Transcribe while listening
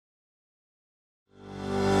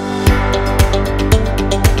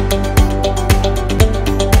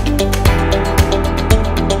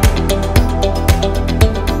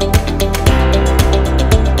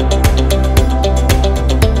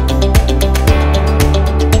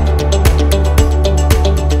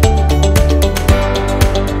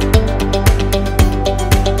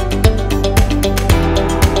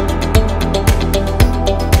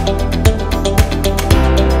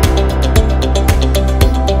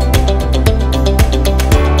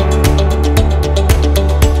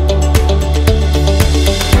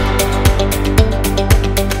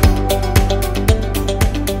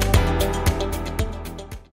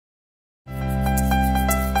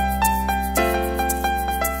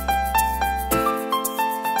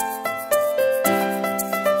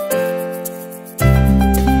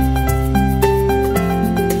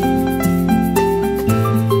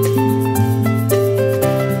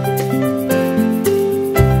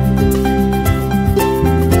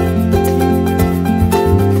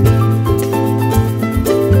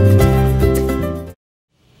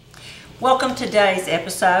today's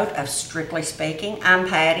episode of Strictly Speaking. I'm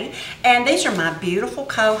Patty, and these are my beautiful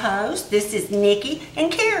co-hosts. This is Nikki and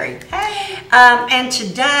Carrie. Hey! And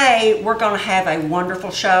today we're going to have a wonderful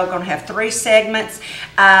show. We're going to have 3 segments.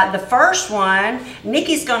 The first one,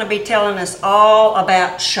 Nikki's going to be telling us all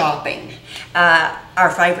about shopping. Our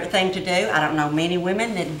favorite thing to do. I don't know many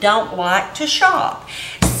women that don't like to shop.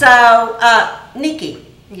 So, Nikki,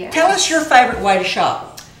 tell us your favorite way to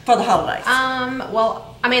shop for the holidays.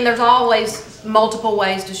 Well, I mean, there's always multiple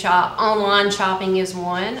ways to shop. Online shopping is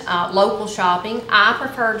one. Local shopping, I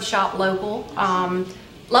prefer to shop local.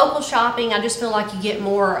 Local shopping, I just feel like you get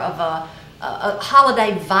more of a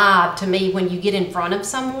holiday vibe to me when you get in front of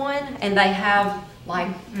someone and they have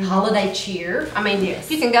like holiday cheer. I mean,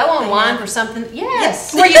 you can go online for something.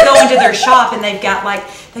 Yes. Where you go into their shop and they've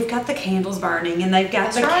got the candles burning and they've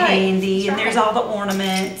got the candy and there's all the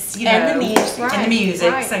ornaments, you know, and the music. And the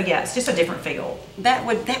music. Right. So yeah, it's just a different feel. That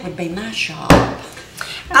would be my shop.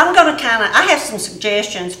 I'm going to I have some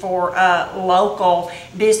suggestions for local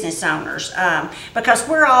business owners because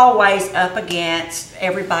we're always up against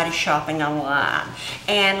everybody shopping online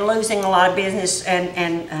and losing a lot of business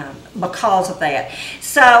and because of that.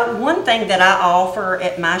 So one thing that I offer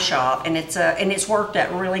at my shop, and it's worked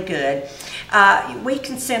out really good, we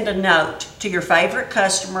can send a note to your favorite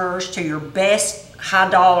customers, to your best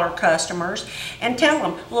high-dollar customers, and tell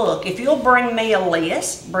them, look, if you'll bring me a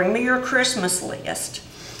list, bring me your Christmas list,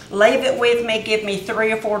 leave it with me, give me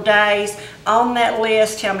 3 or 4 days on that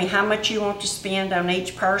list, tell me how much you want to spend on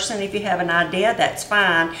each person. If you have an idea, that's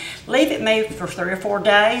fine. Leave it me for 3 or 4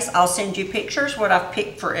 days. I'll send you pictures, what I've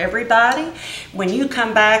picked for everybody. When you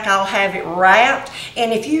come back, I'll have it wrapped.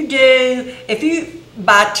 And if you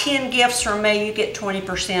buy 10 gifts from me, you get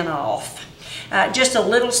 20% off. Just a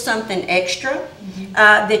little something extra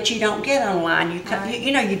that you don't get online.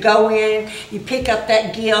 You go in, you pick up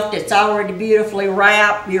that gift. It's already beautifully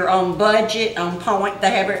wrapped. You're on budget, on point. They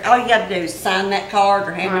have it. All you got to do is sign that card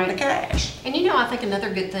or hand them the cash. And you know, I think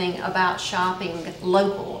another good thing about shopping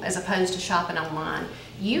local as opposed to shopping online,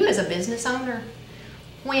 you as a business owner,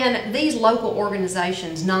 when these local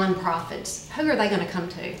organizations, nonprofits, who are they going to come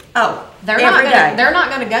to? Oh, they're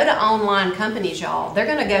not going to go to online companies, y'all. They're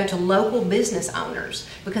going to go to local business owners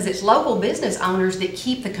because it's local business owners that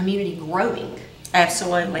keep the community growing.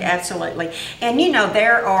 Absolutely, absolutely. And you know,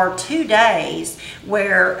 there are 2 days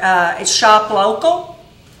where it's shop local.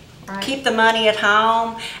 Right. Keep the money at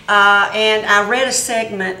home. And I read a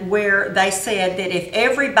segment where they said that if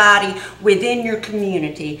everybody within your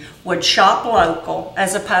community would shop local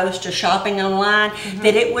as opposed to shopping online,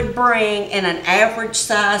 that it would bring in an average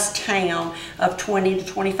sized town of 20 to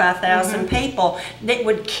 25,000 people that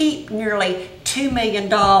would keep nearly $2 million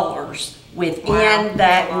within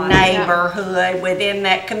that neighborhood, within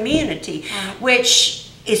that community, which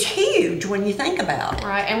is huge when you think about it.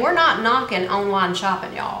 Right, and we're not knocking online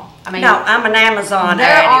shopping, y'all. I mean, no, I'm an Amazon There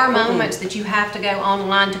addict. are moments that you have to go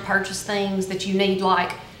online to purchase things that you need,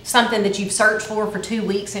 like something that you've searched for 2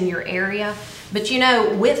 weeks in your area. But you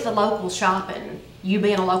know, with the local shopping, you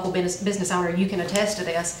being a local business owner, you can attest to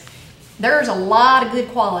this. There's a lot of good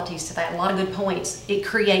qualities to that, a lot of good points. It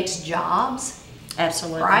creates jobs.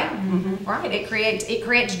 Absolutely. Right? Right. It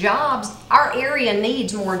creates jobs. Our area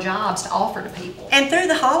needs more jobs to offer to people. And through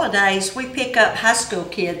the holidays, we pick up high school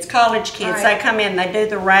kids, college kids. They come in, they do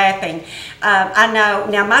the wrapping. I know,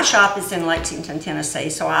 now my shop is in Lexington, Tennessee,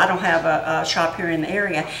 so I don't have a shop here in the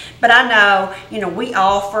area. But I know, we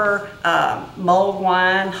offer mulled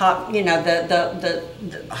wine, hot, the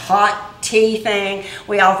hot tea thing.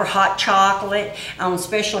 We offer hot chocolate. On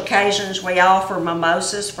special occasions, we offer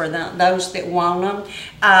mimosas for those that want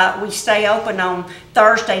them. We stay open on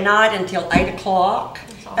Thursday night until 8 o'clock.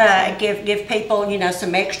 Awesome. Give people,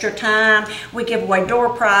 some extra time. We give away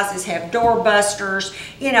door prizes, have door busters,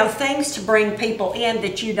 things to bring people in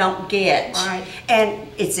that you don't get. Right. And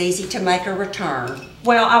it's easy to make a return.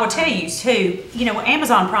 Well, I would tell you too,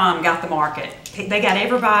 Amazon Prime got the market. They got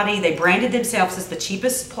everybody, they branded themselves as the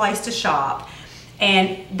cheapest place to shop.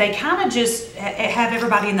 And they kind of just have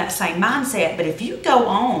everybody in that same mindset. But if you go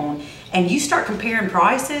on and you start comparing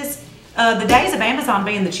prices, the days of Amazon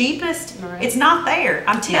being the cheapest, it's not there.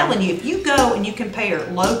 I'm telling you, if you go and you compare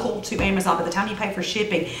local to Amazon, by the time you pay for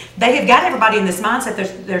shipping, they have got everybody in this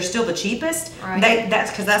mindset they're still the cheapest. Right.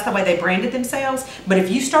 That's because that's the way they branded themselves. But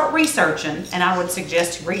if you start researching, and I would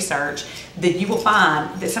suggest to research, that you will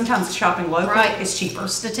find that sometimes shopping local is cheaper.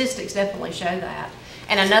 Statistics definitely show that.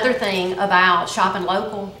 And another thing about shopping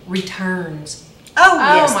local, returns. Oh,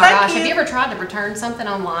 yes, Oh my thank gosh, you. have you ever tried to return something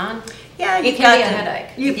online? Yeah, It you've can got be a to, headache.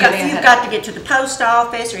 You've It can got, be a you've got to get to the post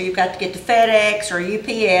office, or you've got to get to FedEx or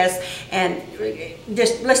UPS, and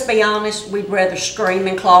just, let's be honest, we'd rather scream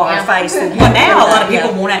and claw our Yeah. face than. Well, now a lot of Yeah.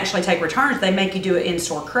 people won't actually take returns. They make you do it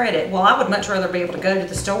in-store credit. Well, I would much rather be able to go to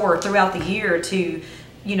the store throughout the year to,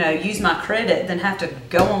 use my credit than have to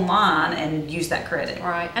go online and use that credit.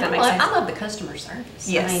 Right, and That I makes sense? love the customer service.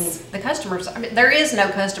 Yes. I mean, there is no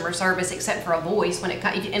customer service except for a voice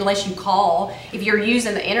unless you call. If you're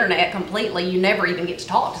using the internet completely, you never even get to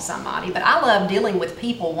talk to somebody. But I love dealing with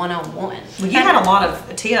people one-on-one. Well, you had a lot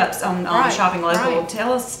of tips on Right, shopping local. right.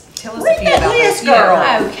 Tell us Read a few that about list, those.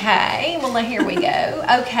 girl. Okay, well here we go.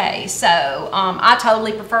 Okay, so I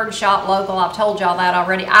totally prefer to shop local. I've told y'all that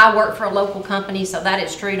already. I work for a local company, so that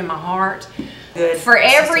is true to my heart. Good. For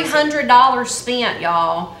every $100 spent,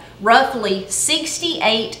 y'all, roughly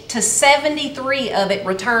 68 to 73 of it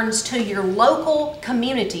returns to your local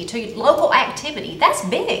community, to your local activity. That's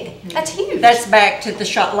big. That's huge. That's back to the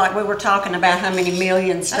shop, like we were talking about how many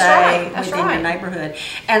millions That's stay right, that's within your right. neighborhood.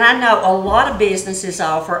 And I know a lot of businesses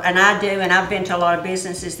offer, and I do, and I've been to a lot of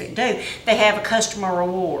businesses that do, they have a customer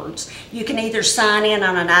rewards. You can either sign in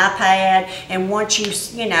on an iPad, and once you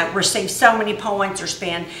receive so many points or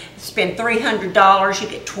spend $300, you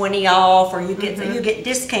get 20 off, or you get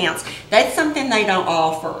discounts. That's something they don't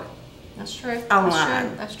offer. That's true.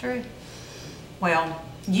 Online. That's true. Well,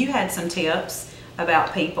 you had some tips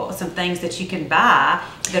about people, some things that you can buy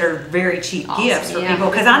that are very cheap Awesome, gifts for yeah.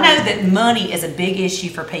 people. Because I know that money is a big issue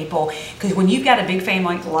for people. Because when you've got a big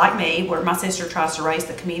family like me, where my sister tries to raise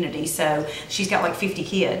the community, so she's got like 50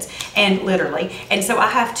 kids, and literally, and so I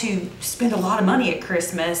have to spend a lot of money at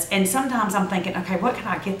Christmas. And sometimes I'm thinking, okay, what can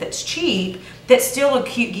I get that's cheap, that's still a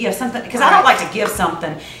cute gift, something? Because I don't like to give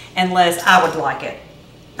something unless I would like it.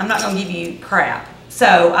 I'm not going to give you crap.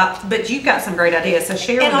 So, but you've got some great ideas, so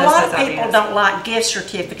share And with a us lot of those people ideas. don't like gift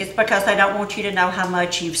certificates because they don't want you to know how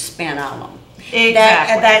much you've spent on them.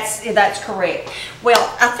 Exactly. That's correct.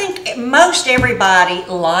 Well, I think most everybody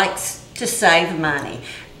likes to save money.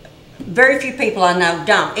 Very few people I know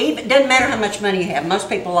don't. Even doesn't matter how much money you have. Most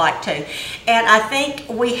people like to. And I think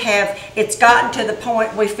it's gotten to the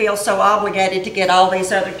point we feel so obligated to get all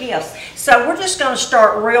these other gifts. So we're just going to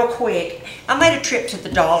start real quick. I made a trip to the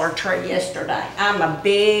Dollar Tree yesterday. I'm a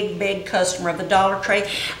big customer of the Dollar Tree.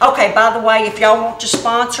 Okay, by the way, if y'all want to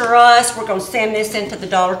sponsor us, we're going to send this into the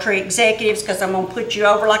Dollar Tree executives because I'm going to put you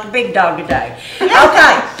over like a big dog today.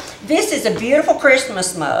 Okay. This is a beautiful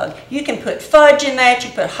Christmas mug. You can put fudge in that,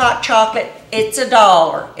 you put hot chocolate. It's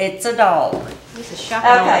 $1. It's $1. This is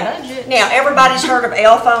shopping on a Okay. budget. Now, everybody's heard of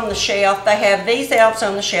Elf on the Shelf. They have these elves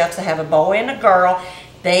on the shelf. They have a boy and a girl.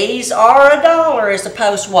 These are $1 as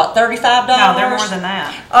opposed to what, $35? No, they're more than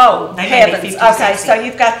that. Oh, They may be heavens. 50, Okay, 60. so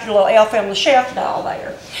you've got your little Elf on the Shelf doll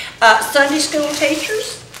there. Sunday school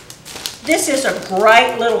teachers. This is a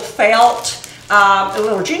great little felt, a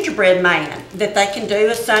little gingerbread man that they can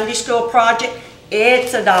do a Sunday school project.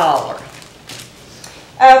 It's $1.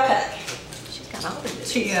 Okay. She's got all of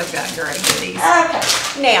this. She has got great goodies. Okay,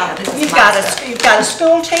 now, this is you've my got stuff. you've got a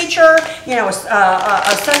school teacher,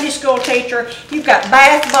 a Sunday school teacher, you've got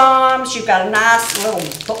bath bombs, you've got a nice little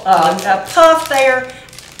puff there,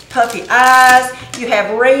 puffy eyes, you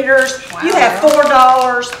have readers, you have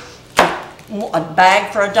 $4, a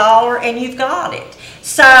bag for $1, and you've got it.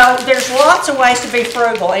 So there's lots of ways to be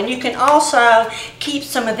frugal, and you can also keep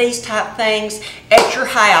some of these type things at your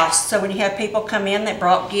house. So when you have people come in that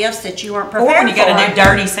brought gifts that you weren't prepared Or for. when you got to do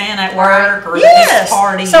dirty Santa at work or Yes. this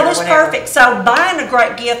party So or that's whatever. perfect. So buying a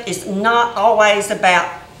great gift is not always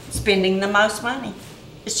about spending the most money.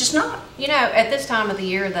 It's just not. You know, at this time of the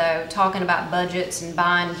year, though, talking about budgets and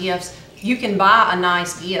buying gifts, you can buy a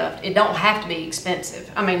nice gift. It don't have to be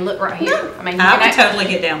expensive. I mean, look right here. No. I mean, I you would can totally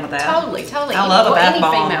get down with that. Totally. I love a bath any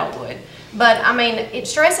bomb. female would. But I mean, it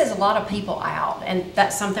stresses a lot of people out, and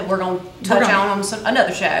that's something we're going to touch on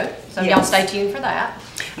another show. So y'all Yes. stay tuned for that.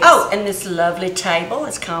 Oh, and this lovely table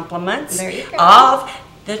is compliments There you go. of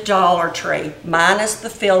the Dollar Tree, minus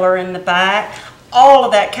the filler in the back. All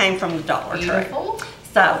of that came from the Dollar Tree. Beautiful.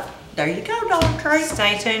 So there you go, Dollar Tree.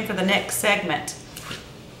 Stay tuned for the next segment.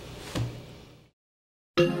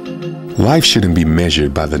 Life shouldn't be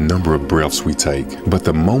measured by the number of breaths we take, but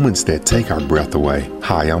the moments that take our breath away.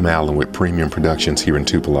 Hi, I'm Alan with Premium Productions here in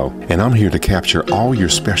Tupelo, and I'm here to capture all your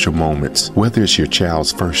special moments, whether it's your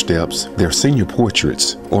child's first steps, their senior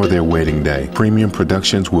portraits, or their wedding day. Premium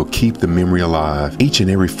Productions will keep the memory alive. Each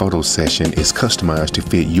and every photo session is customized to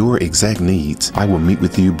fit your exact needs. I will meet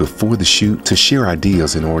with you before the shoot to share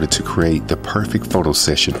ideas in order to create the perfect photo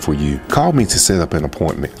session for you. Call me to set up an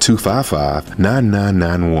appointment,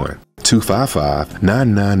 255-9991.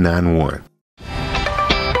 662-255-9991.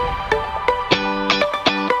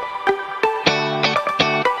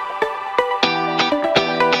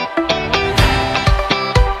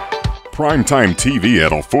 Primetime TV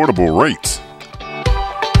at affordable rates.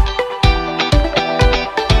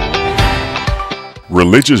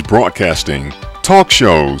 Religious broadcasting, talk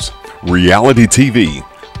shows, reality TV,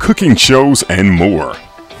 cooking shows, and more.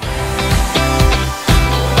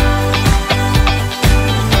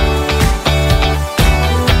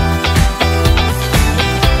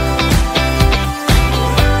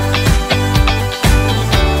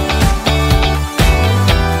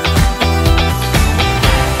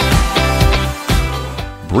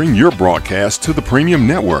 Bring your broadcast to the Premium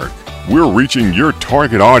Network. We're reaching your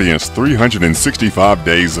target audience 365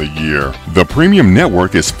 days a year. The Premium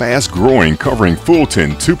Network is fast growing, covering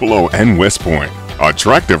Fulton, Tupelo, and West Point.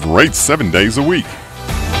 Attractive rates 7 days a week.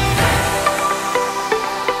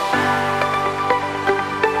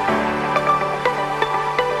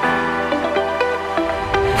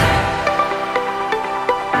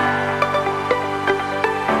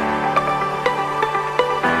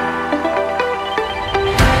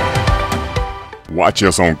 Watch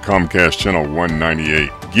us on Comcast Channel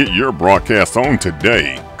 198. Get your broadcast on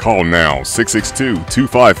today. Call now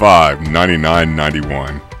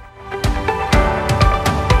 662-255-9991.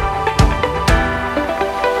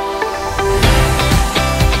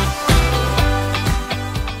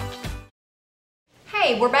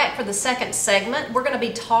 Hey, we're back for the second segment. We're going to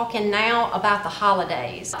be talking now about the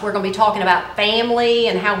holidays. We're going to be talking about family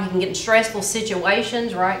and how we can get in stressful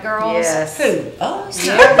situations, right, girls? Yes. Who? Us?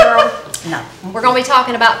 Yeah, girl. No. We're going to be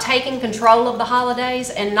talking about taking control of the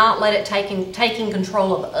holidays and not let it taking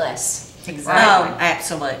control of us. Exactly. Oh,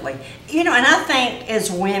 absolutely. You know, and I think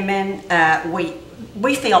as women,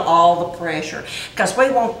 we feel all the pressure because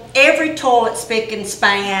we want every toilet spick and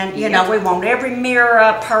span. You know, we want every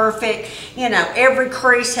mirror perfect. You know, every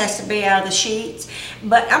crease has to be out of the sheets.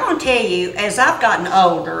 But I'm going to tell you, as I've gotten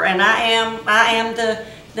older, and I am the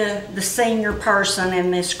senior person in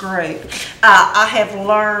this group, I have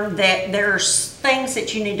learned that there's things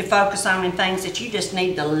that you need to focus on and things that you just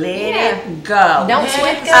need to let it go. Don't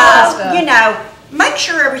sweat the small stuff. You know, make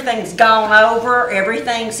sure everything's gone over,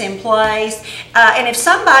 everything's in place. And if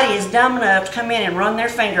somebody is dumb enough to come in and run their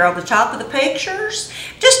finger over the top of the pictures,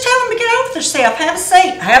 just tell them to get over themselves, have a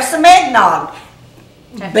seat, have some eggnog.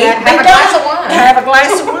 Have a glass of wine. Have a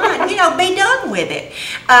glass of wine. You know, be done with it.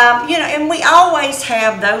 You know, and we always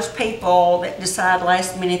have those people that decide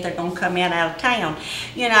last minute they're going to come in out of town.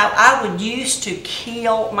 You know, I would used to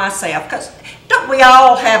kill myself because don't we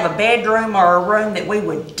all have a bedroom or a room that we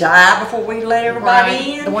would die before we let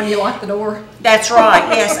everybody in? The one you lock the door. That's right,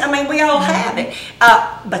 yes. I mean, we all have it.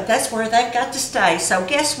 But that's where they've got to stay. So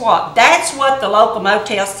guess what? That's what the local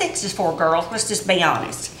Motel 6 is for, girls. Let's just be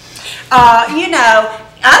honest. You know,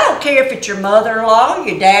 I don't care if it's your mother-in-law,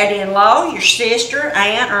 your daddy-in-law, your sister,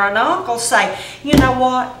 aunt, or an uncle. Say, you know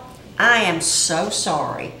what? I am so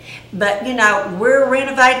sorry. But, you know, we're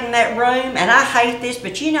renovating that room, and I hate this,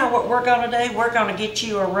 but you know what we're going to do? We're going to get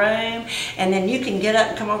you a room, and then you can get up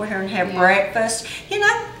and come over here and have breakfast. You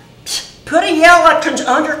know, put a yellow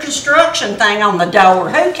under construction thing on the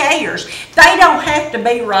door. Who cares? They don't have to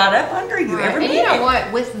be right up under you every And minute. you know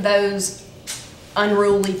what? With those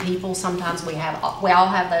unruly people, sometimes we all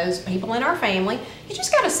have those people in our family. You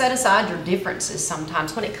just got to set aside your differences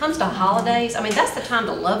sometimes. When it comes to holidays, I mean, that's the time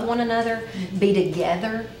to love one another, be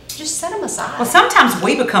together. Just set them aside. Well, sometimes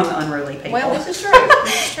we become the unruly people. Well, this is true.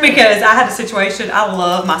 Because I had a situation, I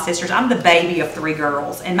love my sisters. I'm the baby of 3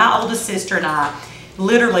 girls. And my oldest sister and I,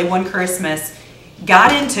 literally one Christmas,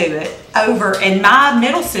 got into it over, and my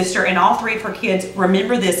middle sister and all 3 of her kids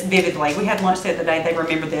remember this vividly. We had lunch the other day, they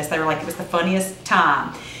remember this. They were like, it was the funniest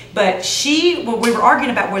time. But we were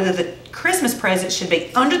arguing about whether the Christmas present should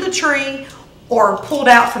be under the tree or pulled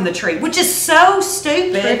out from the tree, which is so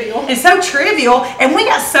stupid and so trivial. And we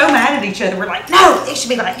got so mad at each other. We're like, no, it should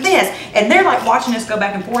be like this. And they're like watching us go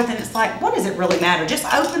back and forth, and it's like, what does it really matter? Just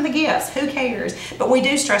open the gifts. Who cares? But we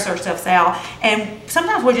do stress ourselves out, and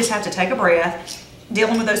sometimes we just have to take a breath,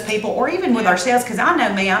 dealing with those people, or even with ourselves, because I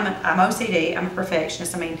know me, I'm OCD, I'm a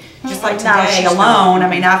perfectionist. I mean, just like today alone, I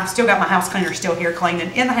mean, I've still got my house cleaner still here cleaning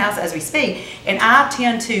in the house as we speak, and I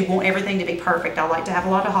tend to want everything to be perfect. I like to have a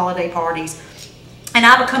lot of holiday parties, and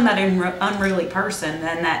I become that unruly person,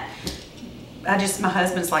 and that my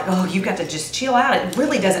husband's like, oh, you got to just chill out. It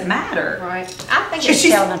really doesn't matter. Right. I think She's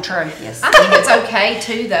telling the truth, yes. I think it's okay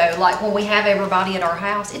too, though. Like when we have everybody at our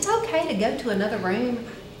house, it's okay to go to another room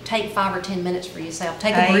take 5 or 10 minutes for yourself.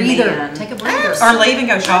 Take a Amen. breather. Take a breather. Or leave and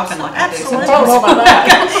go shopping like I do Absolutely. sometimes.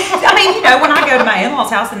 I mean, you know, when I go to my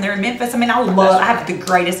in-laws' house and they're in Memphis, I mean, I have the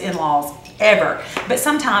greatest in-laws ever. But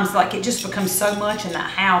sometimes, like, it just becomes so much in that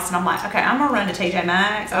house, and I'm like, okay, I'm gonna run to TJ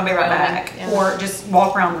Maxx. I'll be right back. Yeah. Or just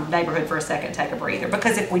walk around the neighborhood for a second, take a breather.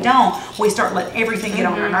 Because if we don't, we start letting everything get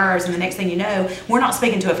on our nerves, and the next thing you know, we're not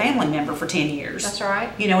speaking to a family member for 10 years. That's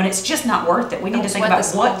right. You know, and it's just not worth it. We need Don't to think sweat the about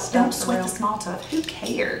small what. stuff Don't for sweat real. the small stuff. Who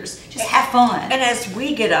cares? Just have fun. And as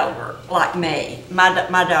we get older, like me, my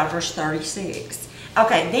daughter's 36.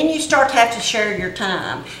 Okay, then you start to have to share your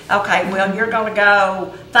time. Okay, well, you're gonna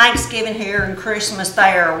go Thanksgiving here and Christmas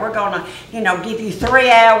there. We're gonna, give you 3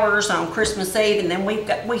 hours on Christmas Eve, and then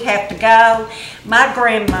we have to go. My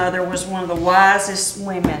grandmother was one of the wisest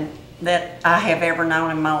women that I have ever known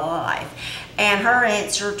in my life. And her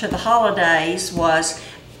answer to the holidays was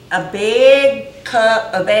a big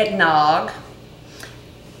cup of eggnog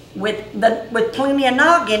with plenty of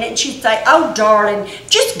nog in it, and she'd say, "Oh, darling,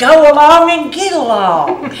 just go along and get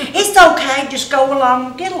along. It's okay, just go along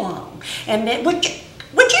and get along. And then, would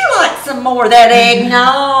you like some more of that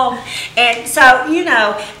eggnog?" And so,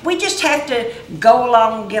 we just have to go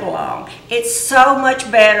along and get along. It's so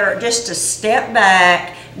much better just to step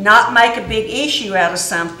back, not make a big issue out of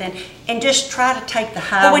something, and just try to take the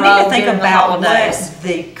high But we road need to think during the about holidays. what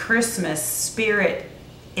the Christmas spirit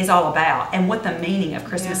is all about and what the meaning of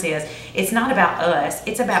Christmas is. It's not about us,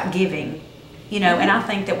 it's about giving. And I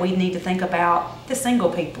think that we need to think about the single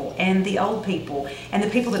people and the old people and the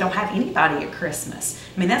people that don't have anybody at Christmas.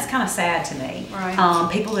 I mean, that's kind of sad to me. Right.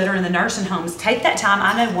 People that are in the nursing homes, take that time.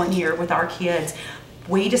 I know one year with our kids,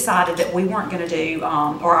 we decided that we weren't going to do,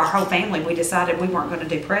 or our whole family, we decided we weren't going to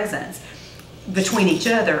do presents between each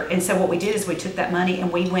other. And so what we did is we took that money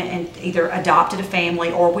and we went and either adopted a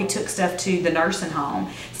family or we took stuff to the nursing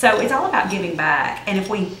home. So it's all about giving back. And if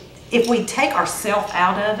we take ourselves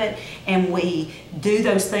out of it and we do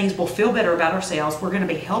those things, we'll feel better about ourselves. We're going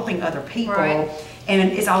to be helping other people. Right.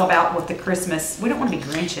 And it's all about what the Christmas, we don't want to be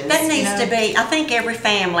Grinches. That needs to be, I think every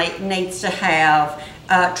family needs to have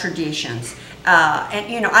traditions.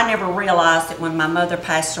 And I never realized that when my mother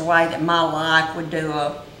passed away that my life would do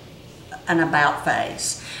an about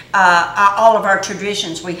face. All of our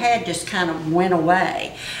traditions we had just kind of went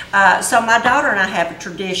away. So my daughter and I have a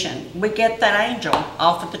tradition. We get that angel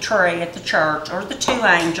off of the tree at the church, or the 2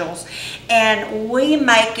 angels, and we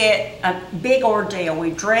make it a big ordeal.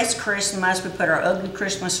 We dress Christmas, we put our ugly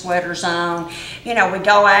Christmas sweaters on, we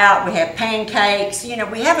go out, we have pancakes,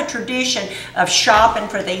 we have a tradition of shopping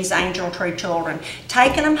for these angel tree children,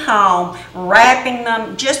 taking them home, wrapping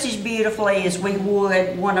them just as beautifully as we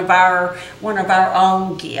would one of our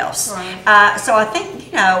own gifts. Right. So I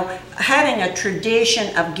think, having a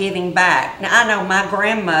tradition of giving back. Now, I know my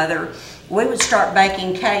grandmother, we would start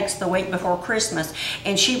baking cakes the week before Christmas,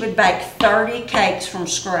 and she would bake 30 cakes from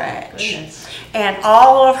scratch. Goodness. And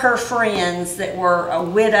all of her friends that were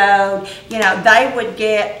widowed, they would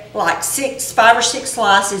get like 5 or 6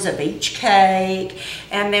 slices of each cake,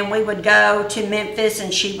 and then we would go to Memphis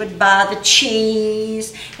and she would buy the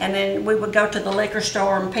cheese, and then we would go to the liquor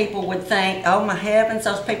store and people would think, oh my heavens,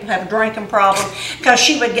 those people have a drinking problem, because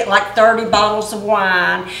she would get like 30 bottles of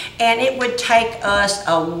wine, and it would take us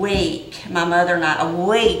a week, my mother and I, a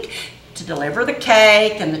week to deliver the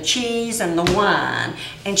cake and the cheese and the wine.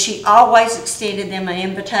 And she always extended them an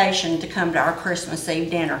invitation to come to our Christmas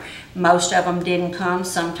Eve dinner. Most of them didn't come,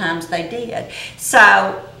 sometimes they did.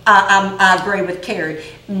 So I agree with Carrie.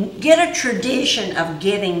 Get a tradition of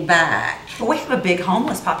giving back. But we have a big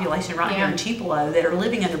homeless population right here in Tupelo that are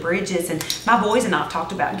living under bridges, and my boys and I have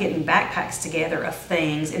talked about getting backpacks together of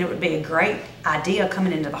things, and it would be a great idea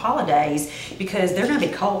coming into the holidays because they're going to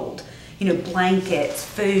be cold. Blankets,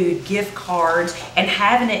 food, gift cards, and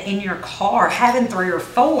having it in your car, having 3 or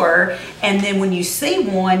 4, and then when you see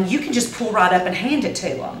one, you can just pull right up and hand it to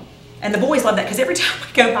them. And the boys love that because every time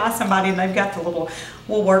we go by somebody and they've got the little,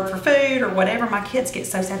 we'll work for food or whatever, my kids get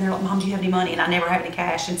so sad. They're like, Mom, do you have any money? And I never have any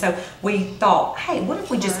cash. And so we thought, hey, what if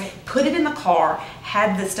we just put it in the car,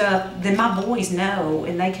 had the stuff, then my boys know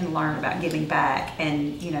and they can learn about giving back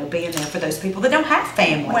and, being there for those people that don't have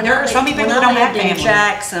family. There are so many people that don't have family. In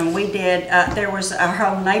Jackson, we did, there was our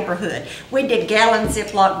whole neighborhood. We did gallon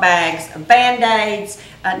Ziploc bags of Band-Aids,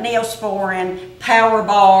 Neosporin, power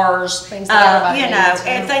bars, things that everybody needs,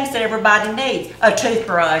 and things that everybody needs. A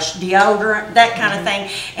toothbrush, deodorant, that kind of thing.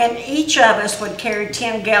 and each of us would carry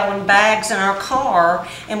 10-gallon bags in our car,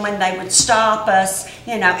 and when they would stop us,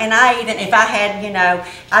 you know, and I even, if I had, you know,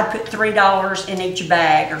 I'd put $3 in each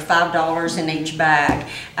bag or $5 in each bag.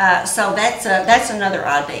 So that's another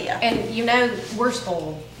idea. And you know, we're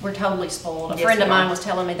spoiled. We're totally spoiled. A Yes, friend of we are. mine was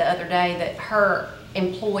telling me the other day that her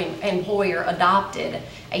employer adopted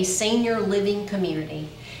a senior living community,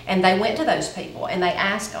 and they went to those people and they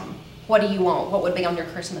asked them, what do you want? What would be on your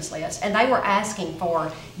Christmas list? And they were asking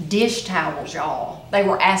for dish towels, y'all. They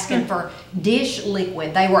were asking for dish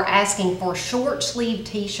liquid. They were asking for short sleeve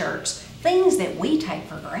t-shirts, things that we take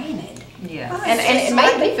for granted. Yeah. And it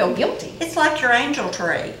made me feel guilty. It's like your angel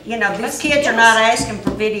tree. You know, these That's- kids are yes. not asking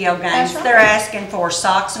for video games. That's right. They're asking for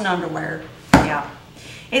socks and underwear. Yeah.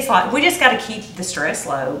 It's like, we just got to keep the stress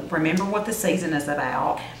low. Remember what the season is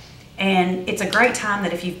about. And it's a great time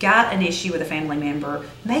that if you've got an issue with a family member,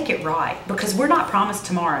 make it right, because we're not promised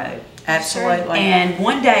tomorrow. Absolutely. And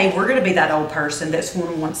one day we're going to be that old person that's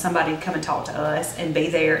going to want somebody to come and talk to us and be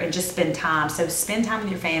there and just spend time. So spend time with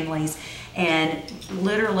your families and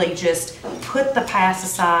literally just put the past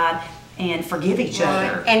aside and forgive each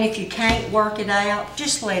other. And if you can't work it out,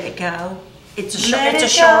 just let it go. It's a short, Let it's a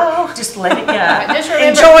it go. short, just let it go. Just remember,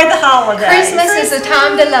 Enjoy the holidays. Christmas is a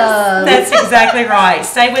time to love. That's exactly right.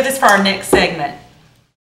 Stay with us for our next segment.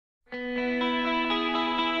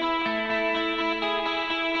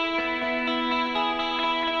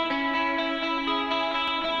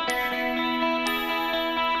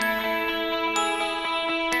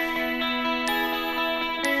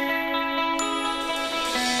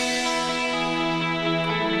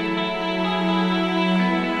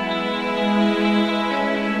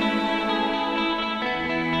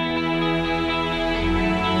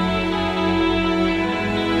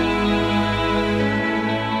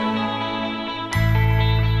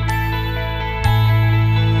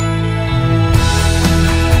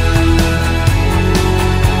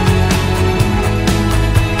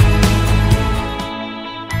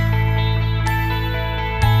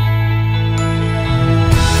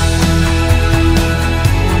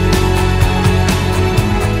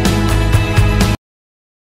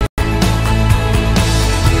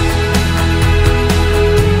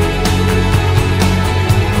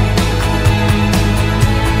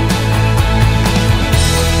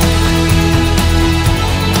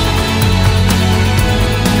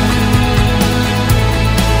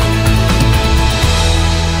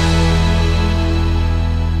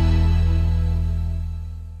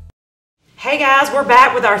 Hey guys, we're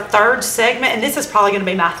back with our third segment, and this is probably going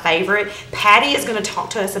to be my favorite. Patty is going to talk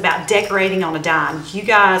to us about decorating on a dime. You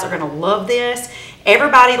guys are going to love this.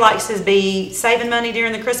 Everybody likes to be saving money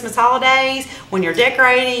during the Christmas holidays. When you're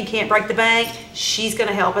decorating, you can't break the bank. She's going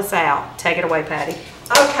to help us out. Take it away, Patty.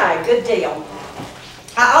 Okay, good deal.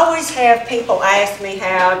 I always have people ask me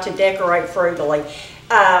how to decorate frugally.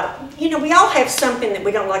 You know, we all have something that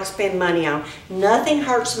we don't like to spend money on. Nothing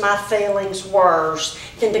hurts my feelings worse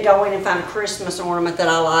than to go in and find a Christmas ornament that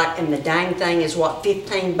I like, and the dang thing is, what,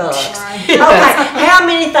 15 bucks? Right. Okay, how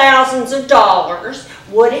many thousands of dollars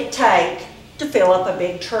would it take to fill up a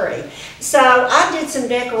big tree? So I did some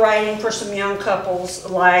decorating for some young couples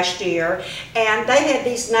last year, and they had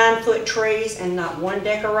these 9-foot trees and not one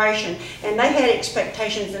decoration, and they had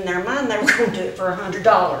expectations in their mind they were going to do it for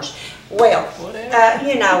 $100. Well,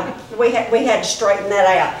 you know, we had to straighten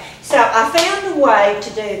that out. So I found a way to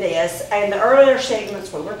do this. In the earlier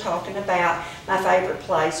segments, we were talking about my favorite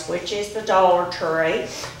place, which is the Dollar Tree,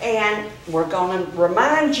 and we're going to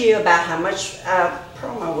remind you about how much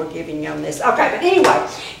promo we're giving you on this. Okay, but anyway,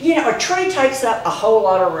 you know, a tree takes up a whole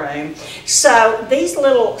lot of room. So these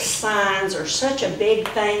little signs are such a big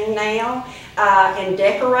thing now in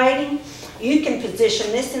decorating. You can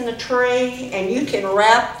position this in the tree, and you can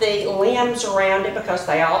wrap the limbs around it because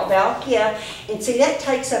they all give. And see, that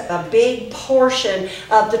takes up a big portion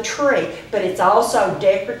of the tree, but it's also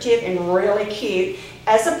decorative and really cute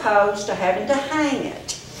as opposed to having to hang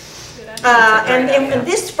it. And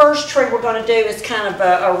this first tree we're going to do is kind of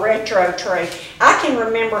a retro tree. I can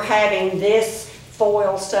remember having this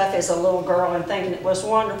foil stuff as a little girl and thinking it was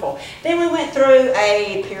wonderful. Then we went through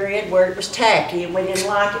a period where it was tacky and we didn't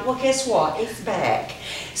like it. Well, guess what? It's back.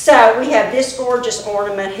 So we have this gorgeous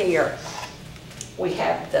ornament here. We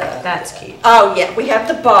have the... That's cute. Oh, yeah. We have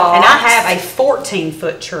the box. And I have a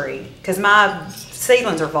 14-foot tree because my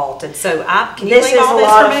ceilings are vaulted. So can you This leave is all a this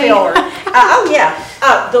lot for of me? filler. Oh,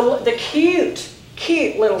 yeah. The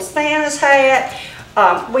cute little Santa's hat.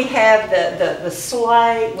 We have the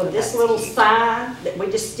sleigh with this little sign that we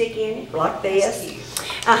just stick in it like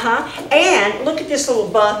this. And look at this little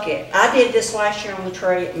bucket. I did this last year on the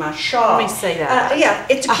tree at my shop. Let me see that. Yeah,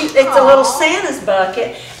 it's a cute, it's a little Santa's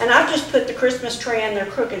bucket, and I've just put the Christmas tree in there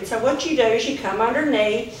crooked. So what you do is you come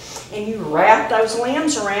underneath and you wrap those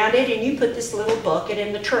limbs around it, and you put this little bucket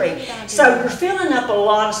in the tree. So you're filling up a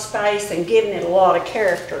lot of space and giving it a lot of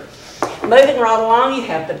character. Moving right along, you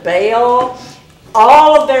have the bell.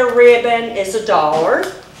 All of their ribbon is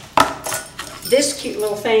 $1. This cute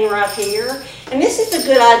little thing right here. And this is a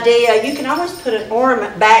good idea. You can always put an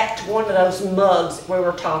ornament back to one of those mugs that we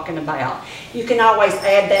were talking about. You can always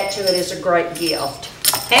add that to it as a great gift.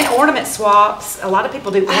 And ornament swaps. A lot of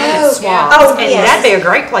people do ornament swaps. Yeah. Oh, and yes. that'd be a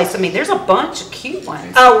great place. I mean, there's a bunch of cute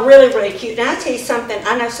ones. Oh, really, really cute. Now, I tell you something,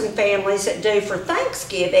 I know some families that do for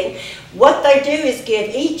Thanksgiving. What they do is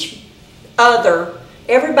give each other,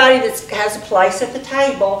 everybody that has a place at the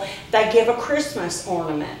table, they give a Christmas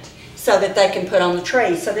ornament so that they can put on the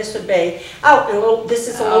tree. So this would be, this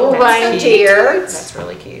is a little reindeer. That's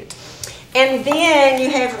really cute. And then you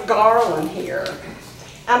have a garland here.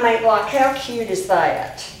 I mean, like, how cute is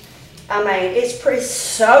that? I mean, it's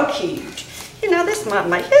so cute. You know, this might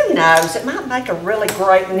make, who knows, it might make a really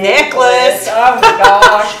great necklace. Oh my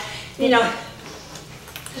gosh. You know,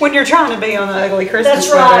 when you're trying to be on the ugly Christmas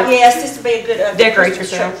that's right, photo. yes, this would be a good Decorate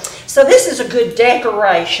Christmas yourself. tree. So this is a good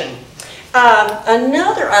decoration.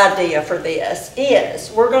 Another idea for this is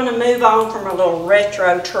we're going to move on from a little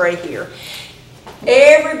retro tree here.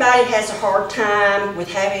 Everybody has a hard time with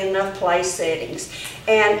having enough place settings.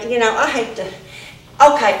 And, you know, I hate to,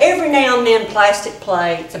 okay, every now and then plastic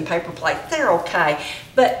plates and paper plates, they're okay.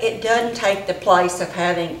 But it doesn't take the place of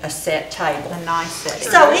having a set table. A nice setting.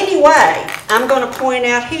 So anyway, I'm going to point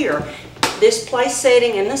out here, this place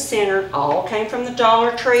setting in the center all came from the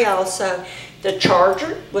Dollar Tree also. The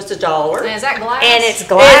charger was $1. And is that glass? And it's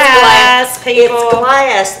glass, people. It's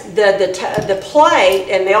glass. The plate,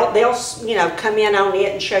 and they'll you know come in on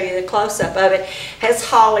it and show you the close-up of it, has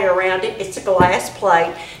holly around it. It's a glass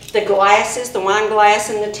plate. The glasses, the wine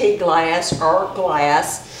glass and the tea glass are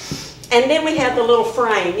glass. And then we have the little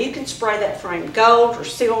frame. You can spray that frame gold or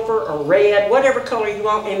silver or red, whatever color you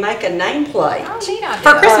want, and make a nameplate. Oh, neat idea.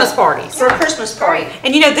 For Christmas parties. For a Christmas party.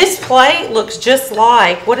 And you know, this plate looks just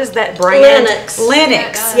like, what is that brand? Lennox.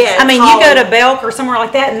 Lennox. Yeah, I mean, it's you go holly. to Belk or somewhere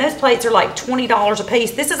like that, and those plates are like $20 a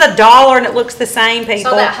piece. This is $1 and it looks the same,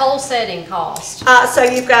 people. So that whole setting cost. So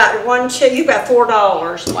you've got you've got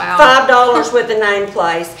 $4. Wow. $5 with the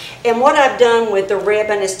nameplate. And what I've done with the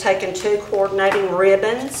ribbon is taken 2 coordinating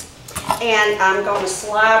ribbons. And I'm going to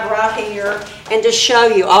slide right here and just show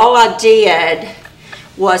you. All I did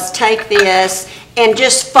was take this and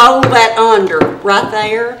just fold that under right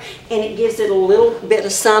there, and it gives it a little bit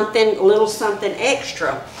of something, a little something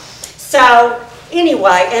extra. So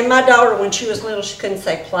anyway, and my daughter, when she was little, she couldn't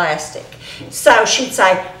say plastic. So she'd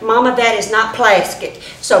say, Mama, that is not plastic.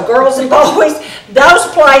 So girls and boys, those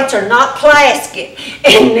plates are not plastic,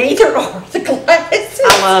 and neither are the glasses.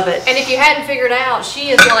 I love it. And if you hadn't figured out, she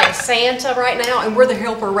is like Santa right now, and we're the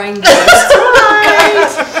helper reindeers.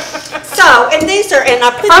 So, and these are, and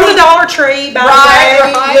I put From the these- Dollar Tree, by Right, the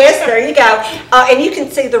way. right. yes, there you go. And you can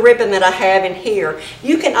see the ribbon that I have in here.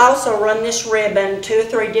 You can also run this ribbon, 2 or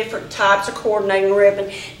 3 different types of coordinating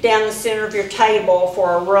ribbon, down the center of your table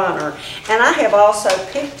for a runner. And I have also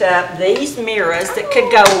picked up these mirrors that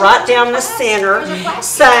could go right down the center.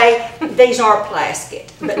 Say, these are plastic,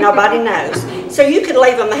 but nobody knows. So you could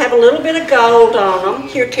leave them, they have a little bit of gold on them.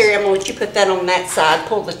 Here, Terry, I'm going to let you put that on that side.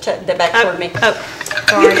 Pull the back toward me.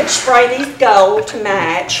 You could spray these gold to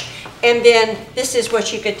match, and then this is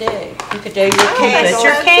what you could do. You could do your candles. That's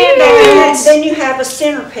your And candles. then you have a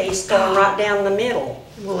centerpiece going right down the middle.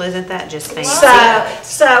 Well, isn't that just fancy?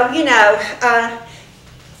 So you know,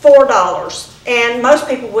 $4. And most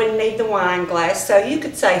people wouldn't need the wine glass, so you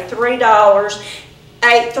could say $3, 3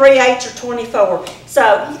 8s are 24.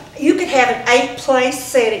 So you could have an 8-place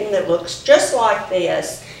setting that looks just like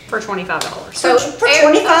this. For $25. So For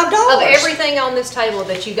 $25. Of everything on this table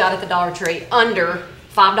that you got at the Dollar Tree, under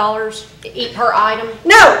 $5 per item.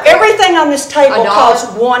 No, everything on this table $1?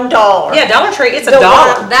 costs $1. Yeah, Dollar Tree, it's The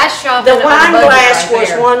 $1. That's shopping. The on wine budget glass right was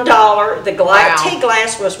there. $1. The Wow. tea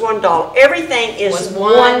glass was $1. Everything is Was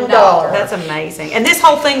 $1. $1. That's amazing. And this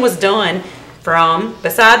whole thing was done from,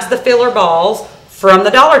 besides the filler balls, from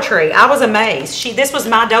the Dollar Tree. I was amazed. This was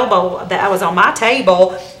my dough bowl that I was on my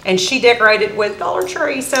table, and she decorated with Dollar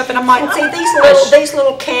Tree stuff, and I'm like, And see, oh these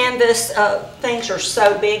little canvas things are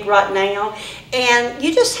so big right now, and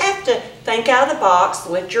you just have to think out of the box,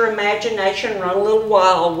 let your imagination run a little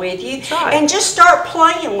wild with you, right. and just start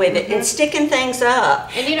playing with it and sticking things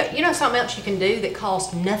up. And you know something else you can do that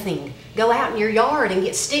costs nothing go out in your yard and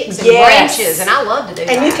get sticks and Yes. branches, and I love to do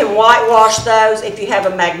that. And you can whitewash those if you have a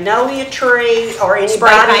magnolia tree or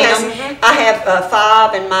anybody paint has. 'em. I have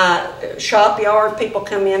 5 in my shop yard. People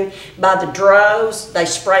come in by the droves. They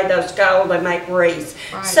spray those gold. They make wreaths.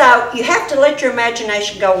 Right. So you have to let your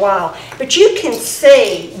imagination go wild. But you can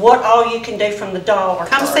see what all you can do from the dollar.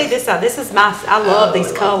 Come store. see this side. This is my, I love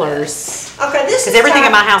these colors. Okay, this is Because everything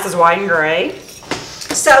in type- my house is white and gray.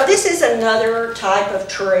 So this is another type of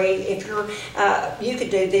tree. If you're, you could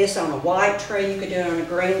do this on a white tree, you could do it on a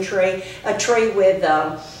green tree, a tree with,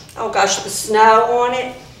 oh gosh, the snow on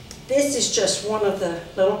it. This is just one of the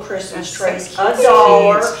little Christmas trees,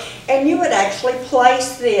 $1. And you would actually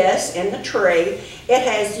place this in the tree. It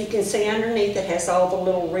has, you can see underneath, it has all the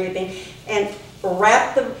little ribbon, and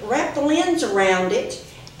wrap the lens around it,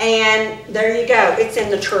 and there you go, it's in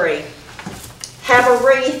the tree. Have a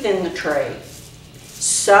wreath in the tree.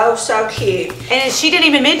 So cute. And she didn't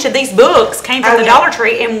even mention these books came from Oh, the yeah. Dollar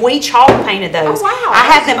Tree, and we chalk painted those. Oh, wow. I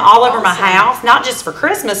have them all over my Awesome. house, not just for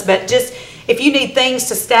Christmas, but just if you need things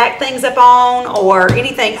to stack things up on or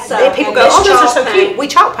anything. So, People and go, this oh, those are chalk so paint- cute. We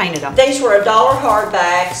chalk painted them. These were $1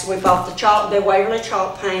 hardbacks. We bought the Waverly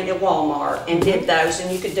chalk paint at Walmart and did those,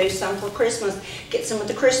 and you could do some for Christmas. Get some of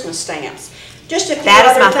the Christmas stamps. Just a few That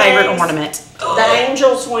is other my favorite things. ornament. The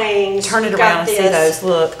angel's wings. Turn it You've around got and see this. those.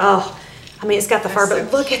 Look, oh, I mean, it's got the fur, That's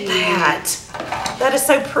but so look at cute. that. That is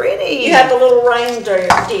so pretty. You have the little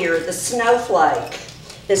reindeer, the snowflake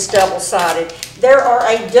that's double-sided. There are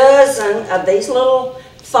a dozen of these little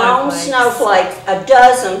foam snowflakes, a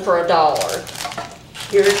dozen for $1.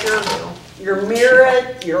 Here's your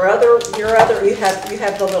mirror, your other, you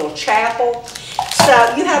have the little chapel.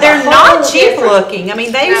 So you have They're a not whole cheap different- looking. I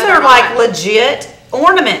mean, these No, they're are like not. legit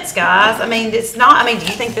ornaments, guys. I mean, it's not, I mean, do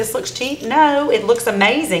you think this looks cheap? No, it looks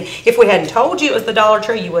amazing. If we hadn't told you it was the Dollar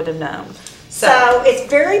Tree, you would have known. So it's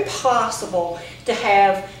very possible to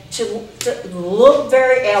have, to look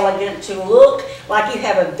very elegant, to look like you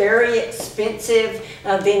have a very expensive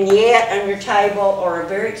vignette on your table or a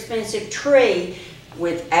very expensive tree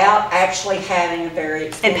without actually having a very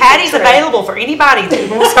expensive And Patty's tree. available for anybody that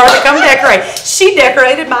wants her to come decorate. She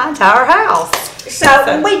decorated my entire house. So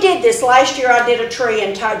when we did this last year, I did a tree,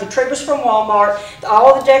 and the tree was from Walmart.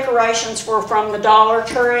 All the decorations were from the Dollar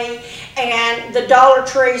Tree, and the Dollar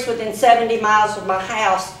Trees within 70 miles of my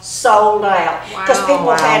house sold out because Wow. people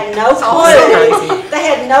Wow. had no so clue. crazy. They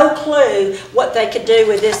had no clue what they could do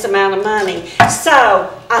with this amount of money. So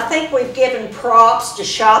I think we've given props to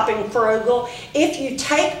Shopping Frugal. If you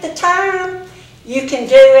take the time, you can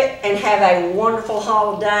do it and have a wonderful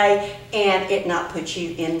holiday and it not put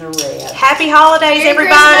you in the red. Happy holidays, Merry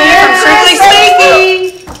everybody, Christmas. from Strictly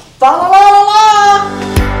Speaking. Fa la la la la!